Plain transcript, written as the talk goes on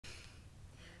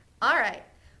All right,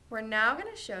 we're now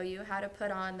going to show you how to put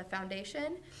on the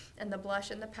foundation and the blush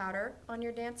and the powder on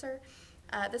your dancer.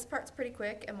 This part's pretty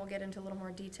quick, and we'll get into a little more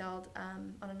detailed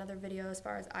on another video as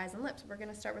far as eyes and lips. We're going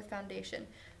to start with foundation.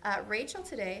 Rachel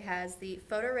today has the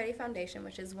Photo Ready foundation,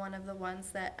 which is one of the ones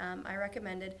that I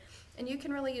recommended. And you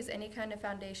can really use any kind of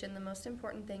foundation. The most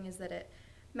important thing is that it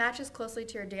matches closely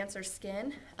to your dancer's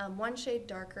skin. One shade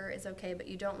darker is okay, but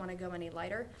you don't want to go any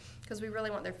lighter because we really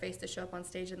want their face to show up on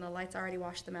stage and the lights already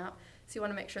washed them out. So you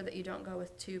want to make sure that you don't go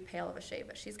with too pale of a shade.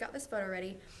 But she's got this Photo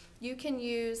Ready. You can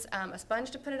use a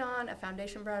sponge to put it on, a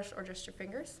foundation brush, or just your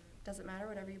fingers. Doesn't matter,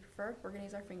 whatever you prefer. We're going to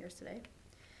use our fingers today.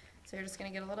 So you're just going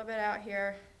to get a little bit out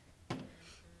here, and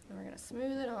we're going to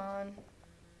smooth it on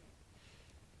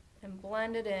and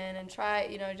blend it in and try,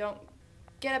 don't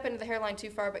get up into the hairline too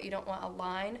far, but you don't want a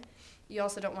line. You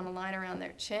also don't want a line around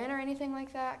their chin or anything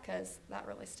like that because that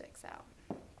really sticks out.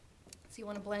 So you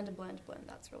want to blend and blend, blend.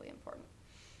 That's really important.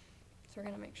 So we're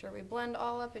going to make sure we blend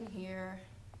all up in here.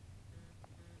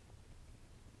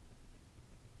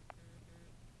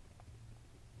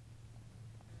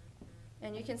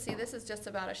 And you can see this is just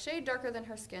about a shade darker than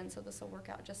her skin, so this will work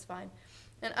out just fine.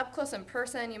 And up close in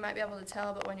person, you might be able to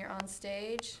tell, but when you're on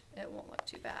stage, it won't look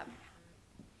too bad.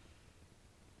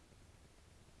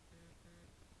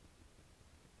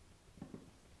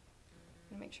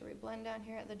 Make sure we blend down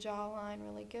here at the jawline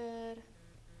really good.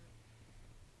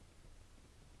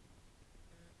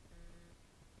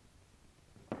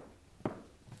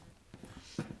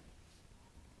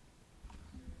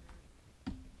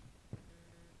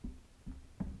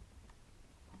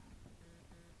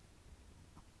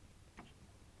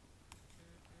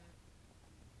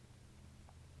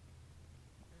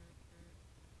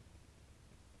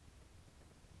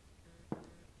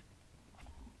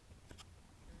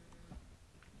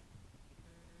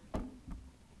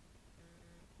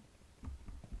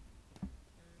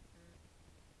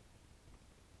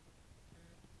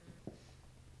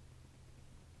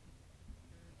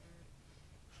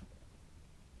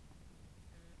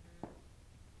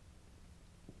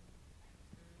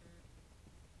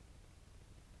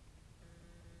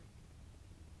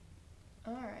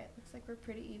 All right, looks like we're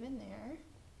pretty even there.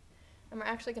 And we're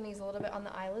actually going to use a little bit on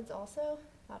the eyelids also.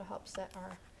 That'll help set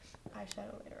our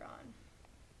eyeshadow later on.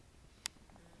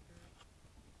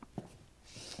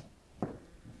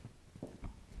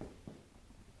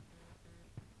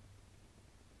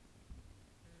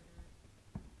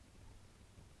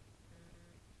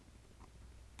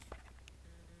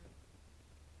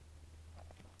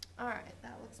 All right,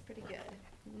 that looks pretty good.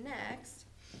 Next,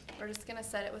 we're just going to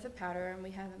set it with a powder, and we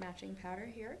have a matching powder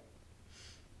here.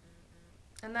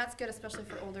 And that's good, especially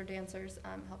for older dancers.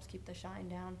 Helps keep the shine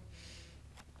down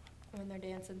when they're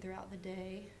dancing throughout the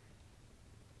day.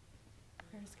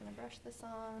 We're just going to brush this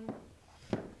on.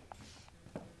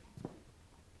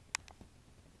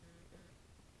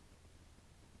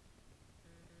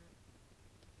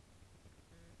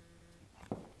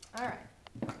 All right.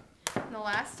 And the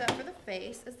last step for the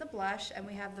face is the blush, and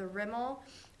we have the Rimmel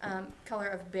color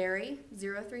of Berry.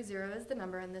 030 is the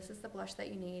number, and this is the blush that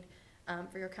you need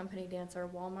for your company dancer.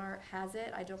 Walmart has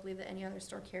it. I don't believe that any other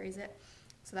store carries it,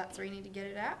 so that's where you need to get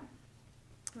it at.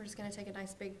 We're just going to take a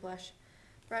nice big brush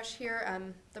here.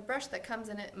 The brush that comes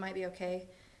in it might be okay,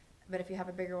 but if you have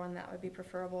a bigger one, that would be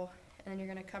preferable. And then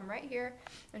you're going to come right here,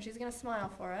 and she's going to smile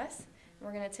for us. And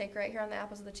we're going to take right here on the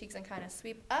apples of the cheeks and kind of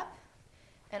sweep up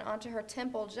and onto her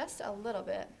temple just a little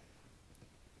bit.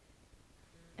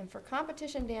 And for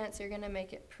competition dance, you're going to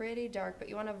make it pretty dark, but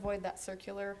you want to avoid that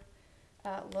circular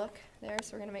look there.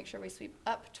 So we're going to make sure we sweep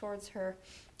up towards her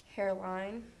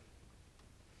hairline.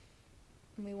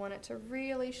 And we want it to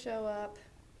really show up.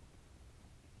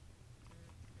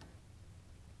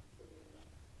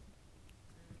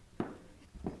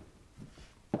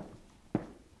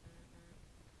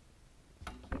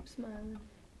 Keep smiling.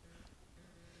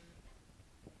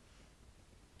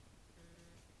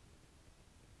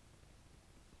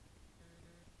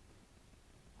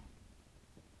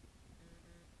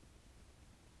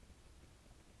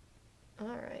 All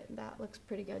right, that looks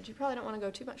pretty good. You probably don't want to go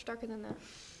too much darker than that.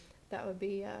 That would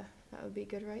be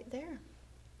good right there.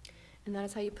 And that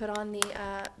is how you put on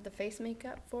the face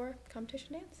makeup for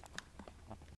competition dance.